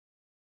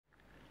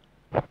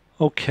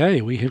Okay,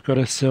 we have got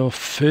ourselves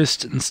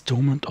first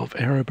installment of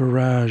Arrow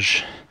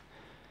Barrage.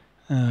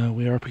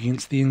 We are up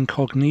against the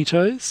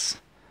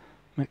Incognitos,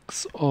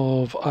 mix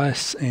of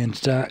ice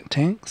and dark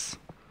tanks.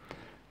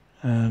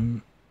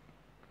 And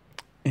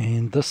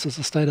this is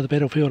the state of the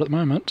battlefield at the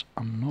moment.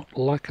 I'm not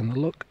liking the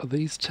look of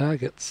these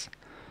targets,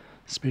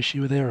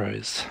 especially with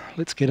arrows.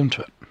 Let's get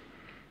into it.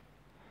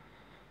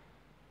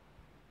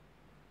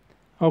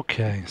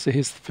 Okay, so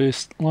here's the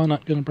first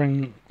lineup. Going to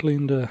bring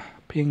Glenda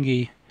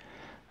Pengi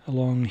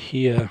along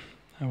here.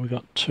 We've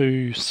got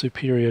two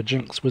superior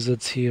Jinx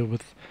wizards here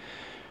with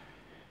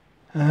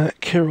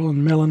Carol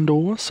and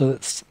Melandor, so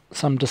that's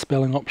some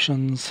dispelling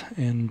options,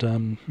 and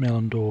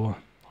Melandor,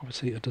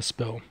 obviously a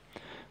dispel.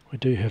 We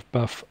do have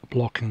buff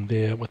blocking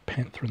there with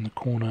Panther in the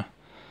corner.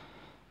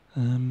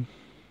 But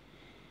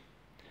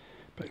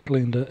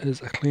Glenda is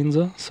a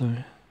cleanser, so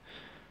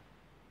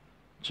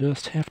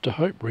just have to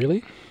hope,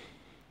 really.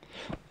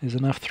 There's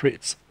enough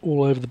threats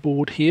all over the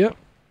board here.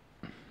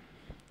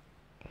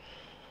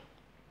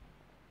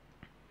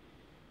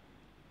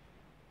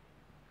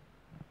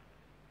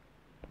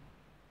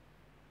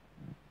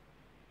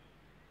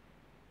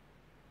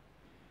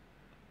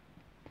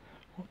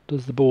 What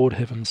does the board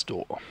have in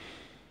store?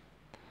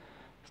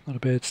 It's not a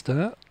bad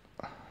start.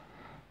 Not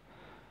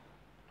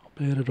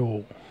bad at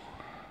all.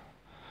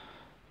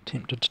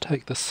 Tempted to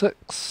take the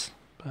 6,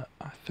 but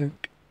I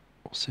think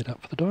we'll set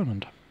up for the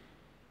diamond.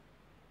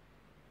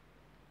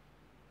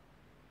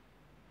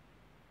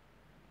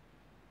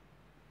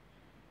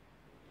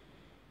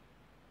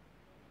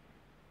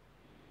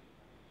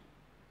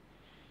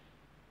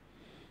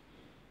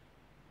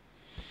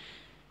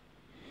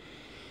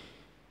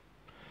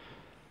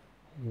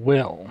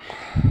 Well,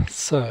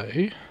 so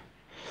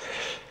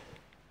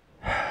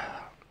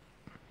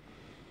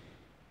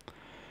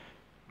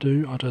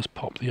do I just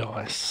pop the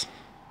ice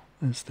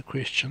is the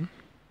question.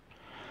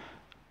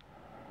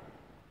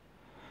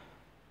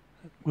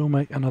 We'll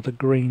make another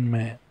green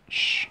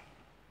match.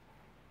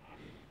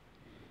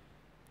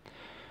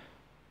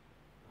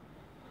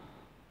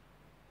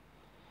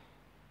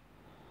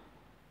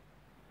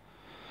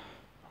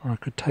 Or I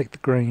could take the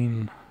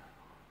green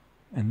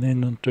and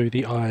then do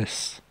the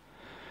ice.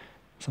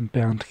 So I'm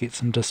bound to get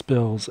some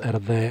dispels out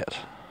of that.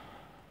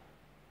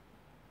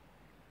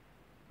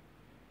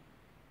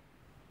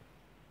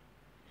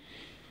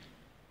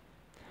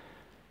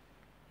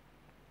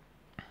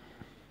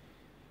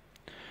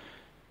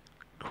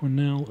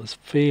 Cornell is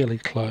fairly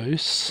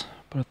close,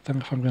 but I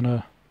think if I'm going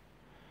to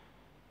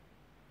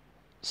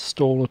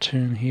stall a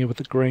turn here with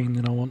the green,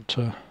 then I want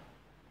to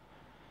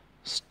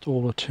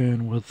stall a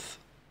turn with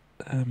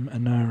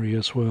Inari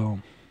as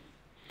well.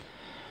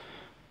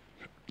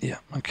 Yeah,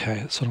 okay,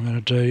 that's what I'm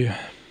going to do.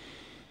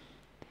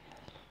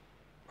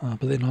 But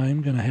then I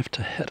am going to have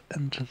to hit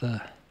into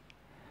the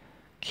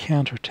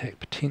counterattack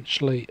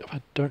potentially if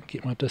I don't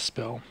get my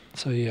dispel.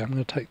 So yeah, I'm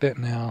going to take that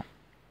now.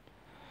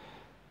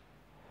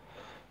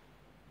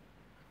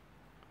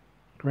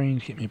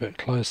 Green to get me a bit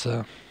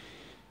closer.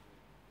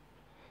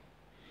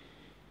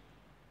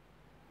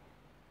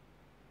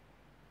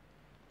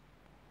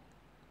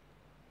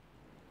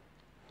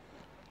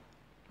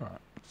 Alright,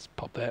 let's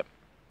pop that.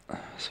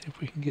 See if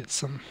we can get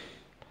some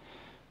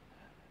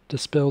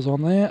dispels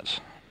on that.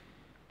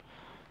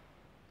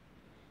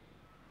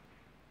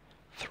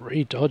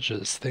 3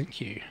 dodges,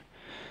 thank you.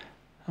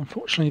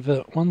 Unfortunately,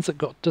 the ones that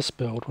got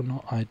dispelled were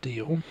not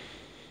ideal.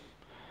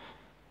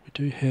 We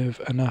do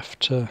have enough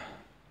to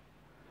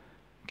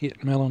get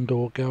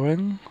Melandor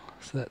going,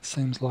 so that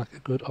seems like a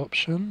good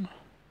option.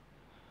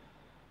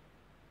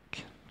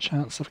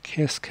 Chance of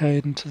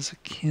Cascade into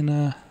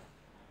Zakina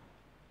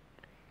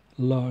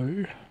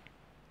low.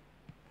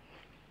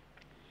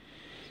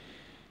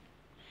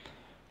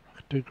 I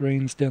could do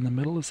greens down the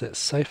middle, is that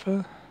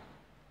safer?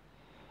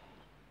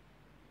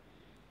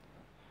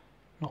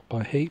 Not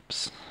by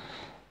heaps.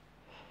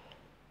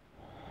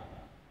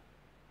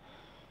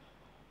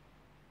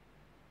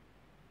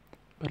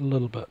 But a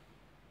little bit.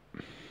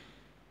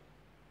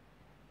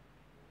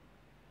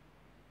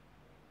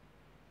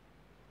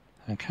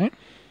 Okay.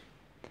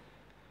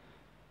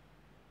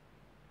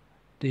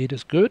 Dead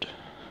is good.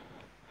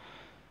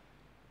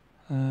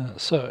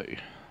 So,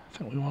 I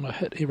think we want to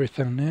hit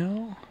everything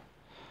now.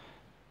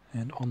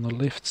 And on the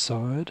left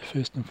side,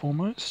 first and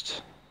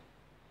foremost.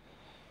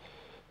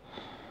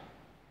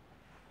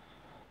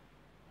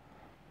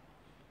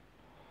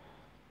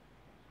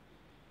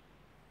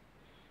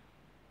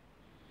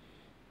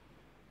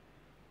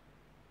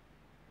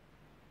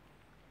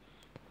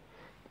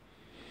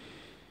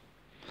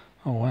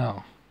 Oh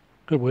wow,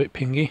 good work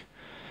Pengi.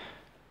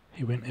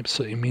 He went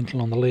absolutely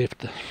mental on the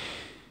left.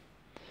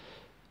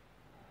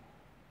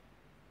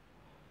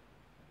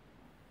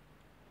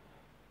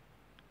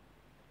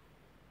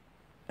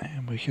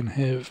 And we can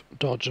have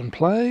dodge and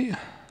play.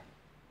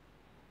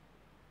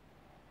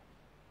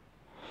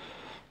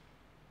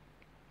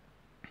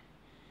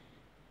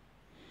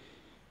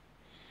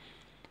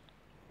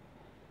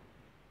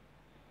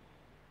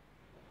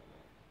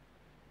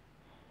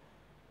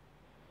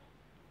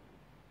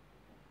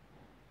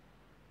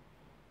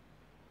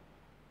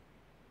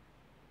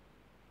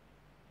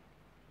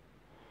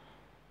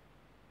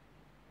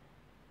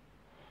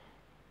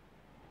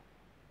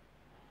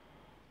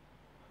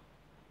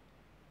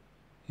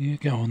 Yeah,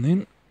 go on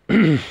then.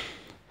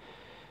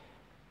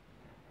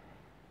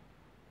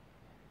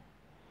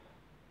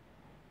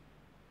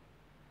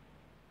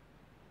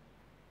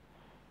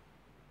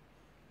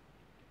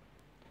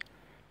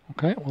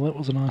 Okay, well that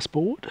was a nice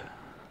board.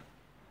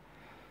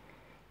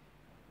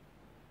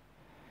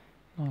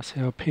 Nice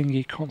how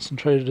Pengi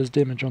concentrated his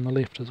damage on the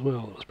left as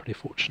well. It was pretty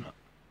fortunate.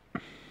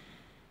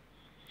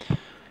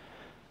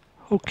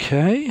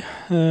 Okay,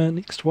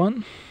 next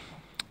one.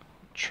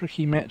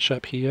 Tricky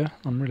matchup here.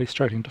 I'm really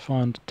struggling to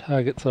find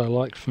targets that I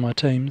like for my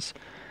teams.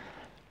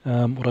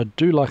 What I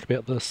do like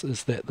about this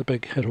is that the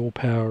big hit all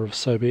power of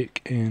Sobek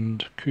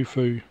and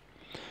Khufu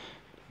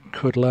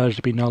could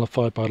largely be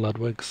nullified by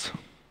Ludwig's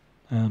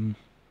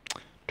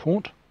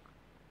taunt.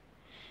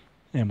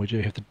 And we do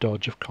have the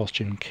dodge of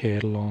costume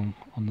carried along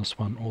on this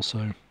one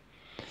also.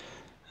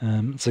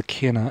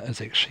 Zakena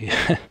is actually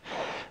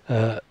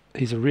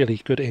he's a really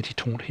good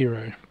anti-taunt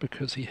hero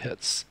because he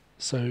hits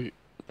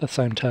the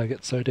same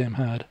target so damn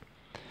hard.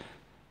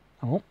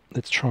 Oh,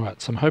 let's try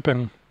it. So I'm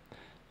hoping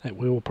that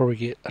we will probably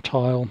get a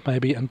tile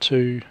maybe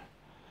into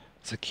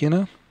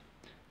Zakena,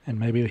 and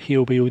maybe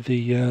he'll be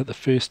the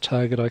first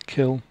target I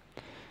kill,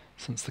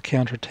 since the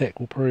counter-attack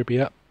will probably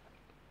be up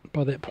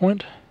by that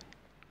point.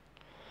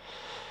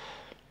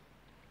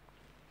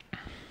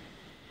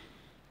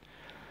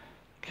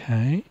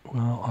 Okay,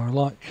 well I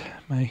like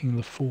making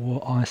the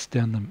 4 ice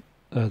down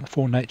the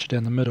 4 nature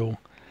down the middle,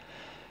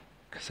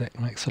 because that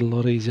makes it a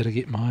lot easier to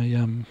get my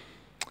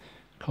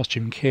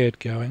costume CAD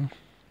going,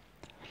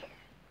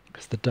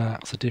 because the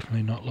darks are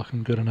definitely not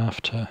looking good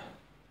enough to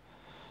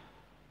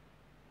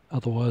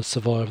otherwise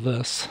survive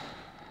this.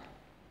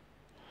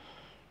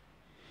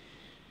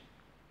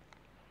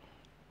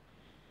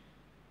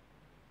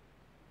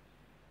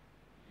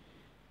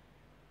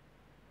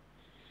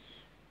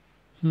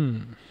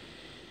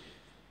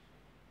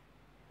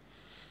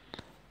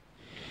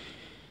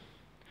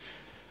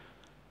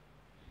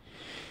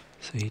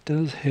 So he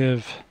does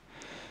have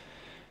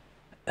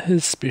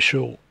his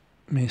special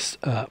messed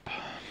up.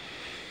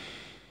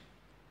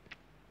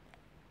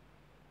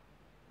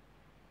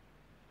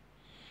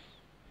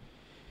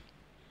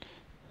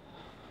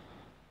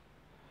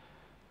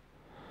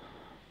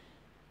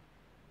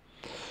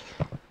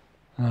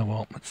 Oh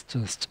well,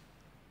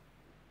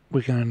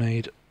 we're going to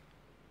need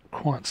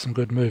quite some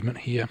good movement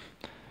here.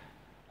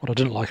 What I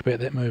didn't like about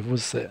that move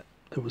was that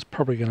it was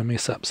probably going to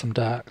mess up some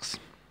darks,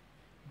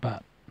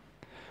 but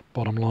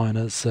bottom line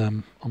is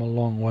I'm a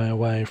long way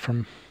away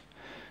from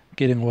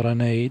getting what I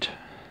need.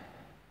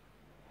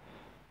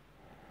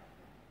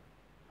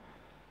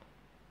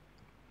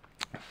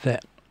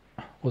 That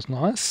was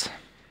nice.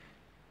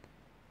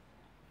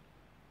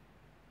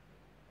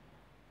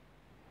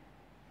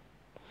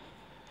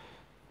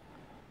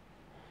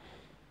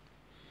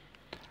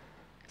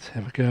 Let's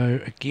have a go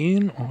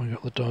again. Oh, we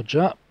got the dodge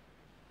up.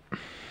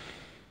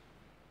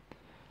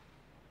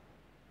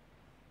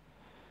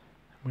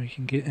 We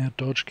can get our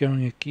dodge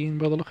going again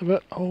by the look of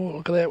it. Oh,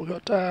 look at that, we've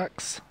got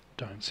darks.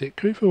 Don't set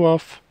Khufu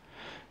off.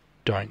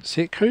 Don't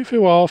set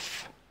Khufu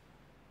off.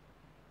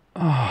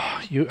 Oh,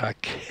 you are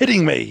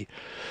kidding me.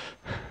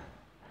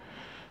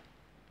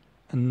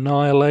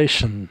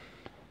 Annihilation.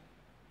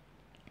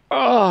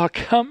 Oh,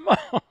 come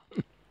on.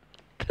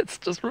 That's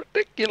just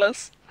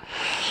ridiculous.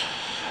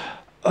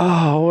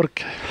 Oh, what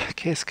a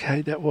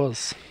cascade that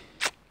was.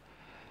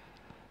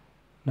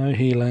 No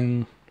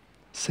healing.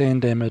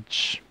 Sand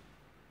damage.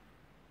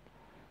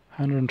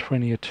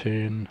 120 a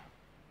turn.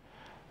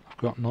 I've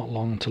got not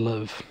long to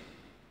live.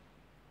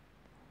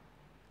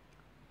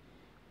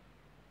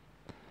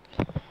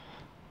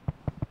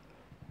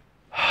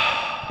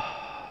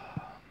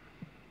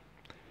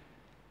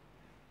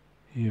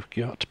 You've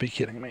got to be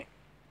kidding me.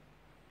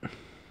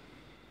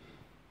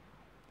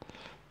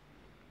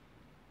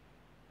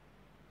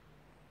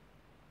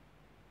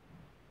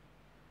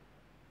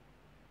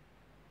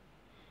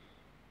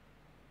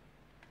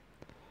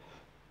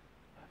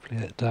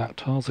 Hopefully that dark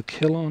tile's a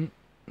kill on.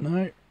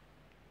 No.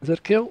 Is that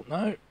a kill?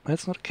 No,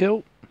 that's not a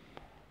kill.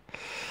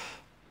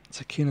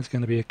 Zakena's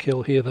going to be a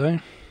kill here though.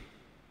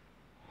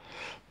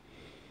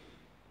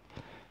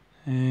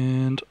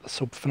 And this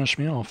will finish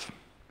me off.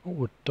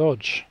 Oh, a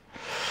dodge.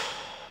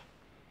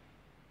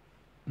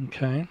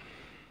 Okay.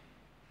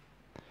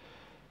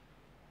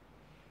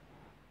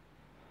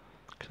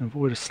 Can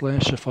avoid a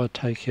slash if I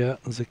take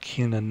out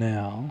Zakena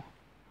now.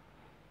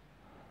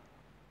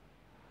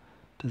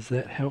 Does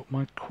that help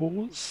my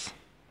cause?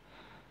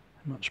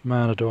 How much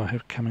mana do I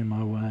have coming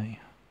my way?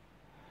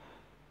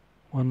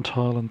 One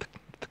tile and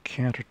the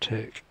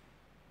counter-attack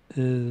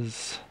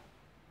is...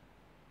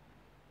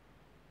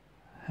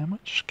 how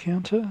much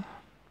counter?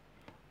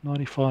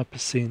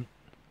 95%.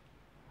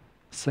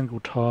 A single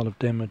tile of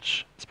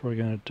damage is probably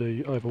going to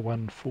do over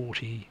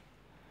 140.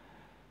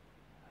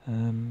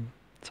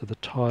 So the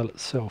tile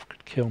itself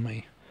could kill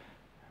me.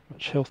 How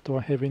much health do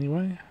I have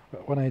anyway?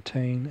 About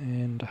 118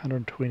 and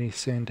 120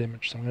 sand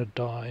damage, so I'm going to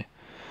die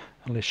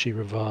unless she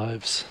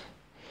revives.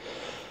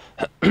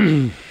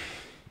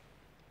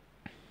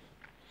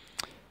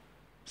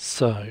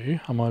 So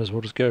I might as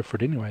well just go for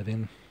it anyway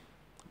then.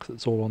 because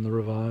it's all on the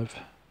revive.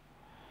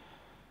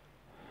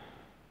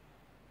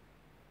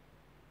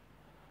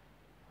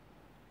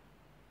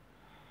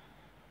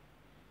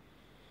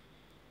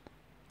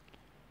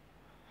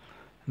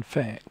 In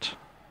fact,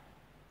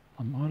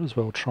 I might as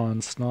well try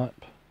and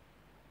snipe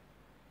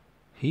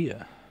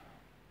here,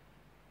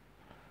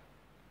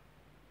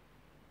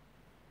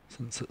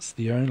 since it's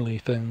the only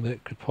thing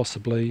that could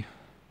possibly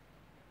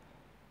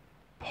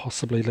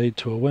lead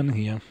to a win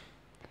here.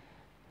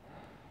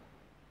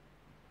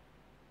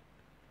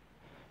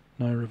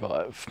 No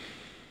revive.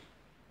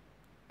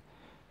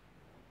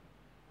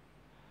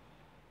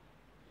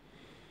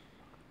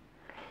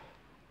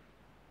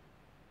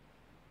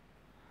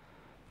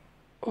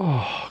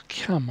 Oh,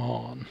 come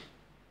on.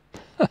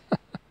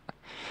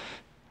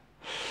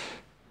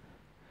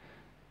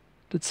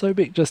 Did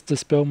Sobek just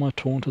dispel my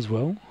taunt as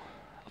well?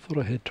 I thought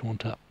I had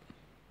taunt up.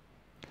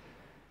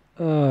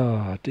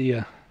 Oh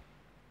dear.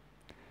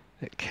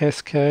 That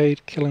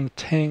Cascade, killing the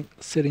tank,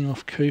 setting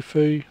off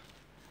Khufu.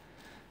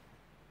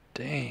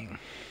 Dang.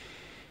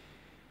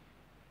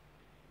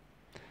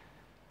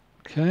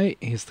 Okay,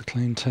 here's the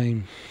clean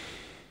team.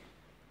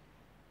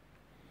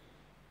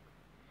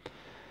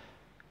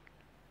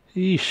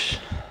 Eesh.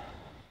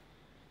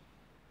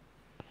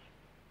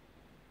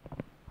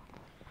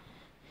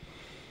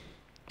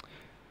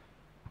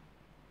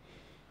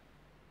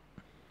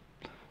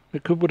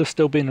 It would have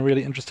still been a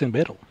really interesting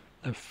battle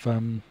if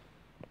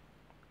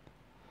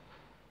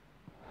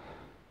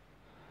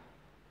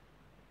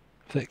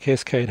that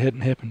Cascade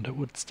hadn't happened. It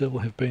would still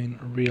have been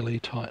a really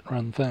tight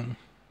run thing.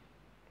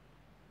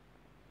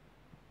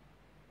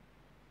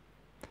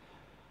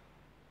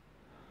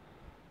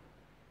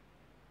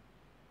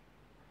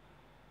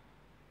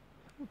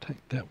 I'll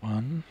take that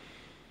one.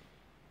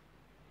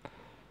 I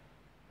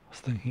was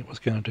thinking it was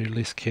going to do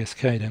less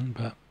cascading,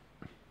 but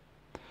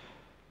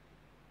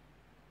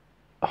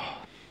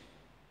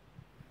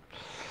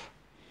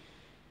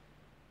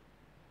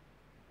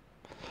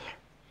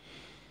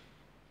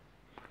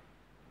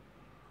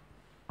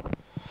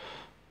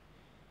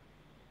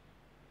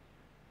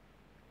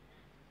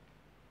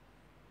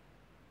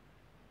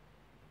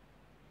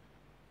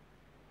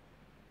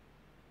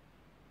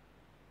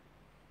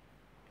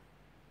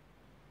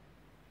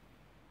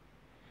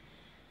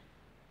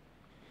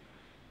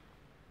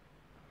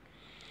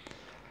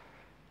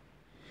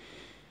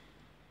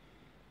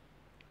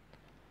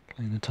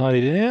clean and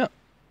tidy it out.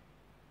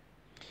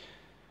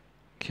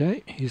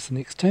 Okay, here's the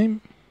next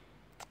team.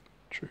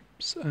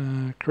 Troops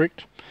are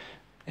correct,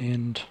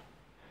 and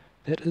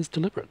that is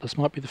deliberate. This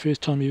might be the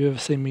first time you've ever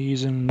seen me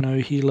using no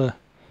healer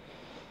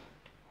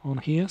on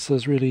here, so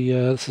it's really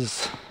this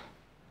is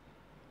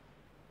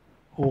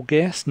all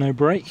gas, no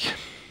break.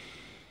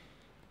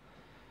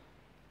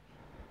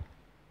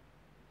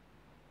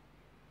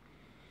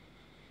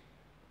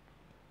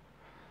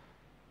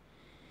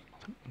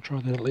 I think we'll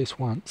try that at least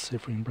once, see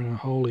if we can bring a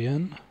holy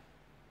in.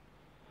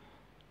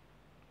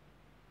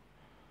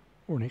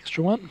 Or an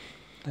extra one,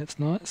 that's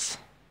nice.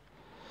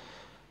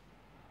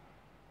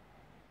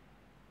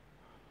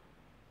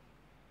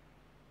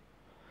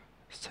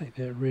 Let's take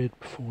that red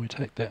before we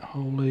take that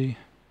holy.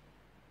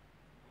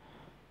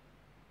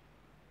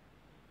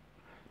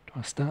 Do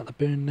I start the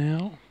burn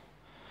now?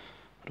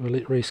 Or do I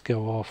let Reese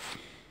go off?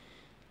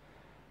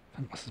 I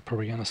think this is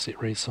probably going to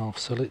set Reese off,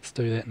 so let's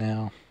do that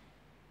now.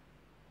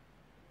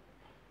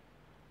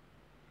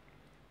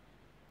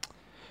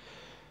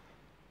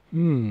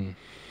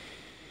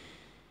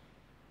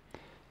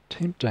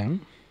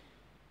 Tempting.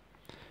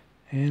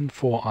 And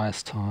 4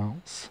 ice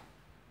tiles.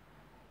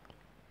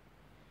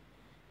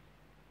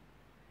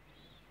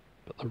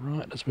 But the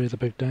right is where the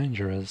big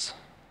danger is.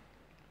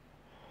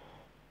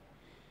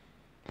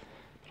 But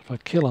if I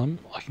kill him,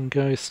 I can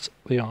ghost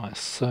the ice,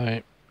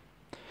 so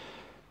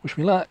wish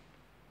me luck.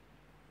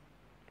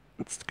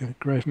 Let's go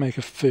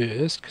Gravemaker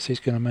first, because he's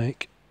going to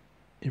make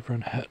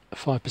everyone hit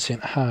 5%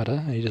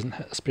 harder, and he doesn't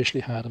hit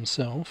especially hard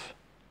himself.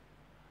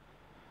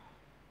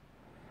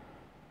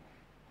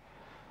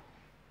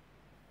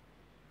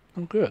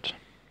 Oh good.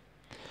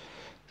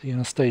 Is he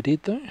going to stay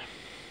dead though?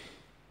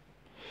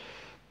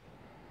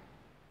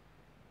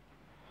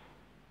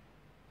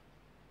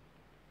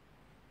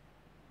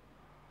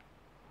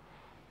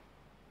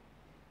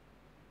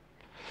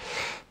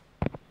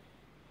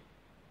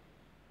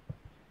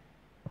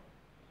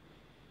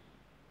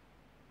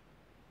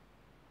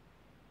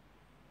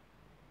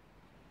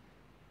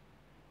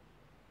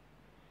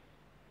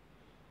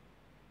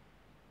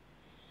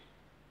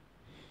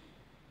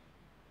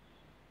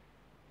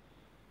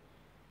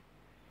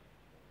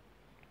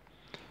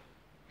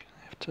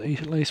 To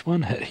eat at least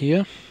one hit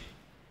here.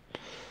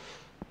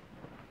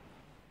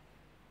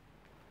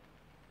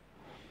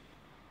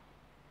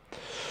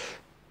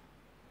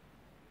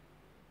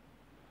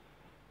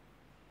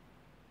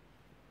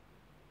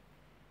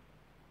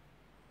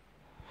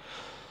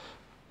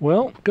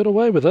 Well, got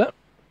away with it.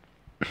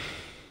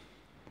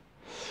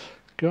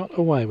 Got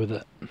away with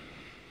it.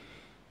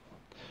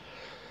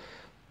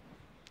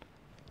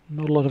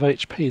 Not a lot of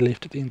HP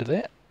left at the end of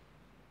that.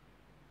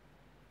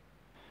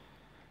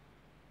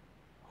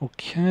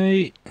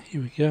 Okay,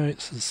 here we go.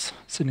 This is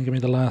certainly going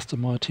to be the last of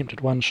my attempted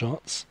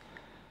one-shots.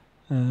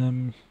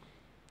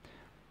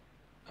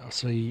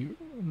 Obviously,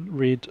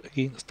 red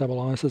against double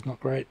ice is not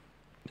great.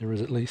 There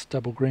is at least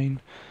double green,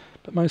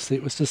 but mostly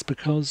it was just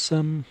because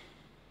of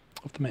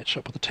the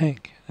matchup with the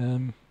tank.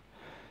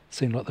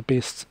 Seemed like the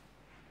best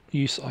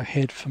use I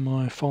had for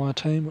my fire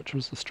team, which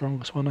was the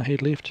strongest one I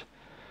had left.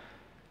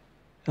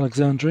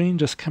 Alexandrine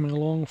just coming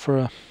along for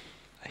a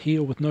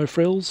heal with no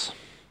frills.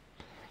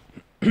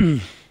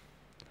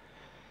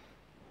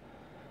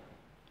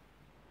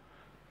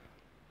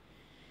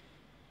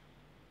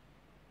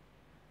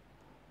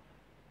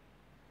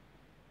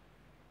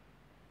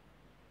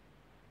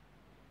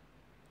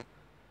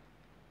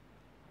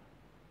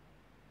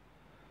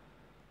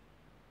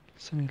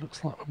 Certainly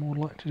looks like we're more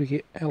likely to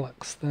get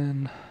Alex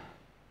than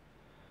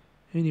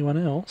anyone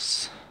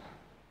else.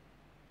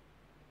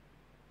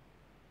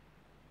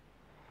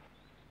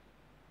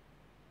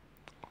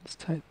 Let's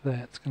take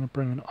that, it's going to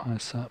bring an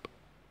ice up,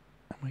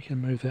 and we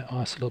can move that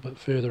ice a little bit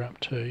further up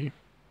too.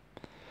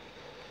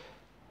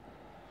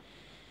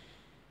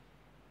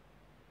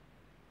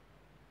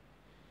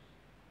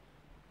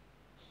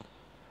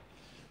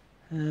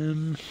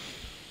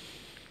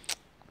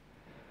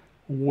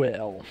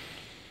 Well,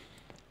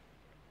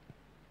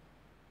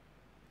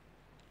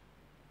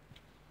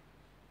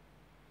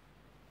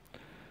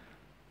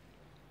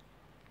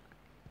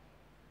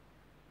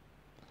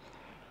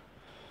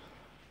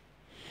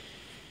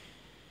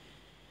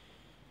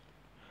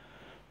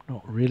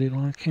 not really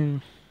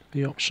liking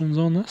the options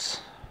on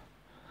this.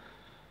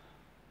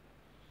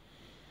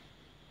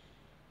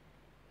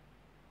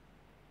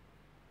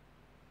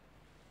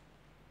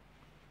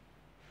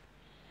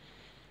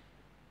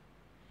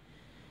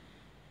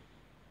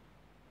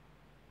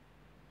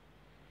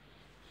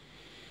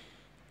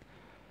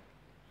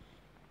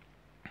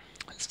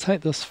 Let's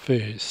take this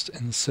first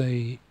and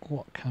see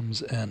what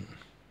comes in.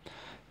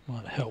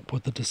 Might help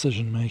with the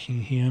decision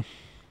making here.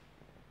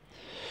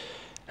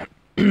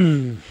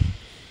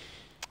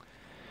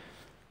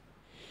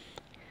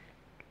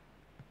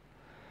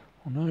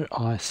 Well, no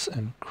ice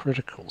in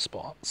critical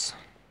spots.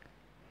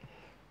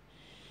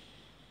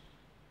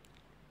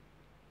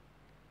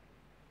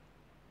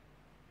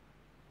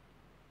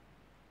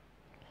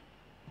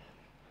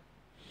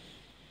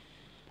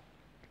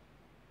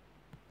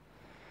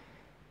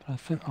 But I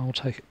think I'll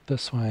take it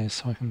this way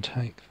so I can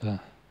take the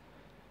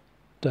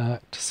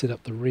dark to set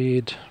up the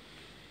red.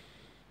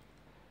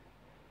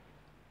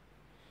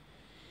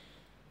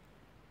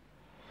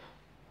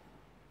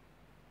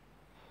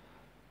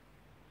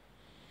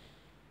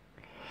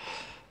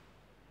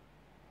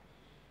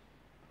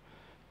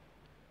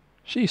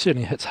 She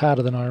certainly hits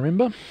harder than I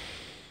remember.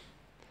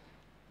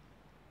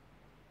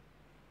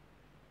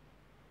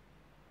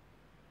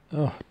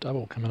 Oh,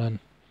 double coming in.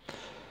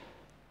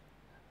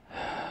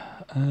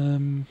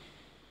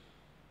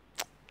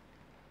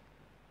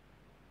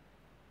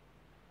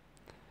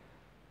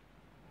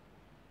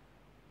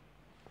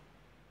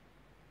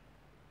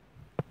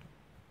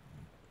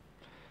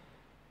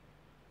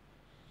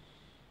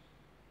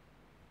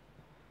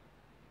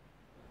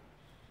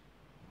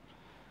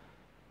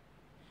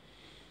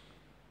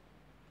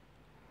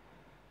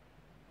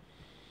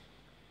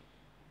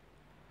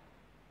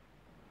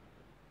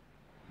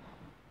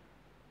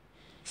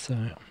 So,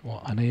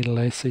 what, I need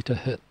Lacey to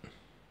hit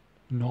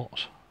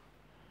not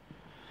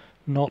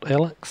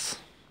Alex.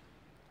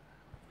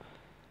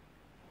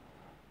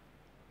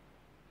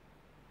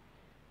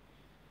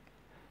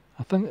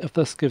 I think if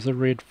this gives a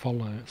red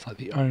follow, it's like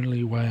the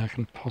only way I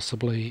can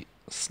possibly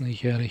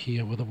sneak out of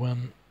here with a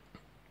win.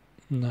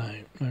 No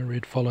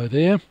red follow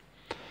there.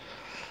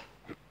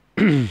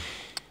 Didn't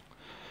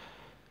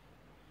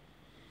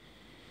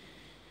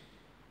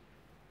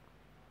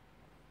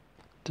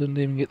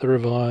even get the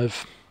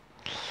revive.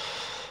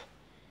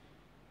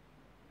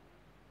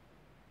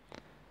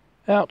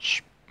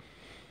 Ouch.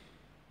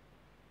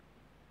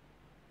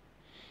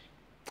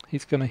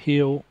 He's going to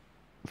heal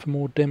for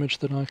more damage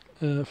than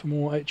for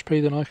more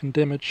HP than I can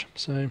damage.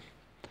 So,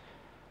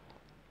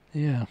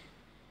 yeah.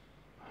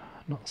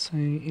 Not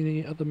seeing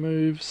any other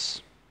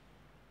moves.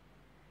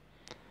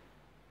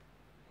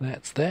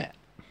 That's that.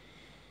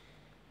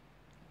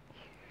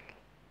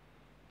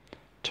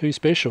 2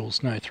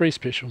 specials. No, 3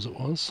 specials it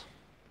was.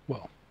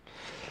 Well,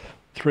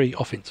 3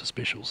 offensive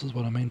specials is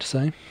what I mean to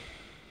say.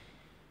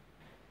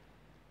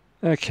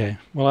 Okay,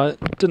 well I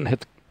didn't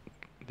have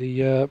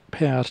the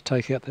power to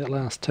take out that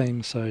last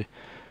team, so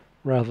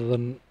rather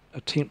than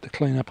attempt to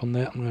clean up on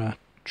that, I'm going to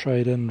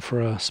trade in for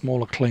a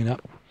smaller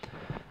cleanup,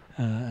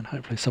 and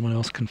hopefully someone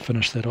else can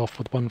finish that off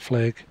with 1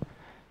 flag.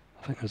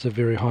 I think there's a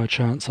very high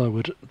chance I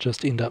would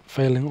just end up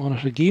failing on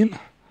it again.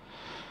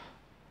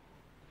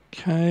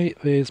 Okay,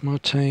 there's my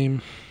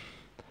team.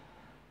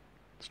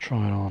 Let's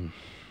try it on.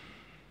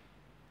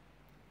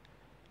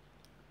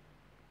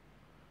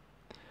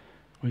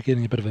 We're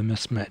getting a bit of a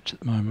mismatch at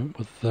the moment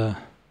with the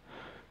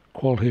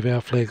quality of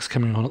our flags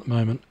coming on at the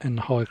moment and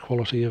the high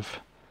quality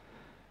of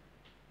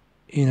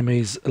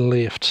enemies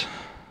left.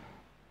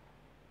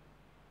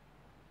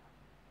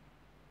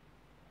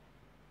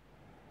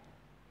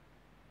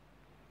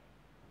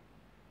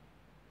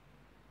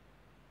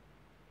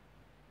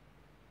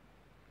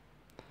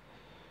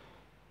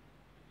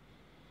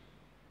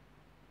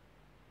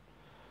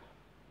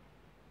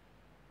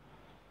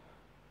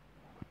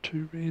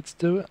 2 reds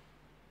do it.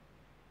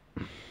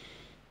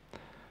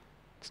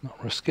 Let's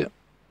not risk it.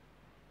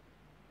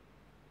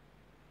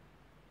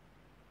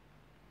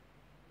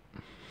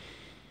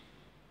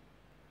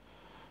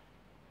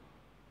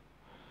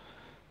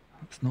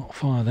 Let's not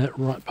fire that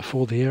right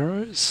before the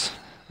arrows.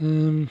 How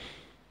can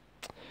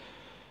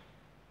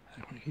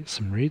we get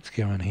some reds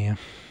going here?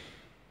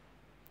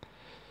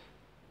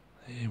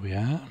 There we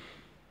are.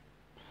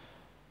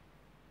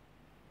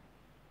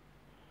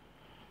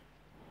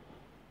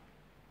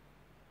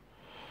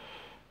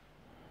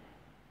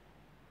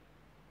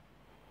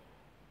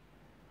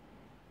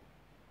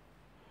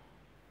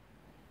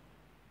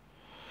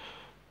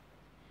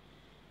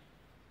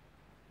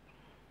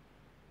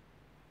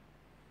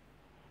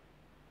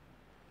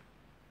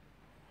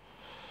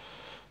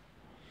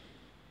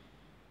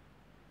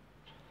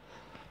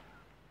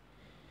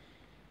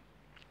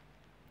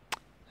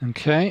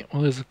 Okay,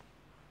 well there's a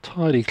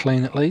tidy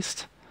clean at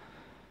least.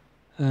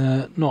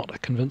 Not a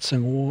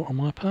convincing war on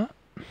my part.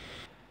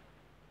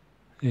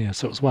 Yeah,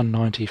 so it was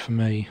 190 for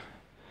me.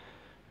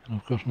 And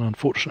I've got an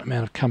unfortunate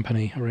amount of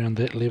company around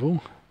that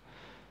level.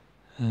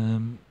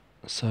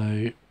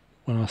 So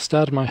when I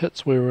started my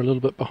hits we were a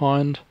little bit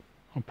behind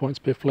on points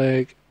per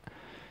flag.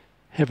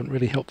 Haven't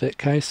really helped that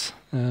case.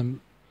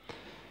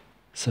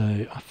 So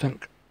I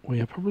think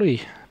we are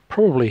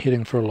probably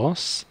heading for a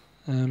loss.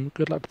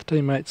 Good luck to the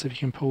teammates if you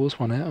can pull this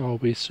one out. I'll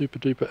be super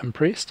duper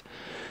impressed.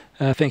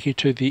 Thank you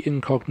to the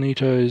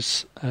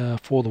Incognitos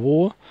for the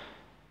war.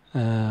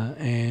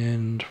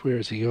 And where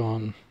has he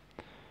gone?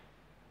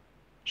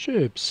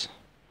 Sherbs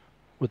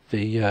with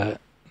the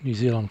New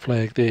Zealand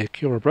flag there.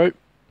 Kia ora, bro.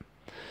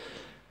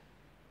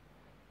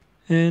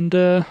 And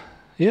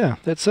yeah,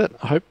 that's it.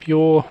 I hope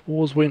your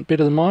wars went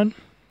better than mine.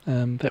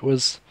 That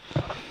was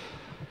a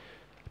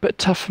bit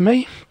tough for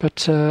me,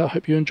 but I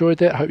hope you enjoyed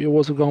that. I hope your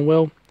wars have gone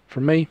well.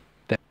 From me,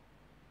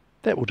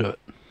 that will do it.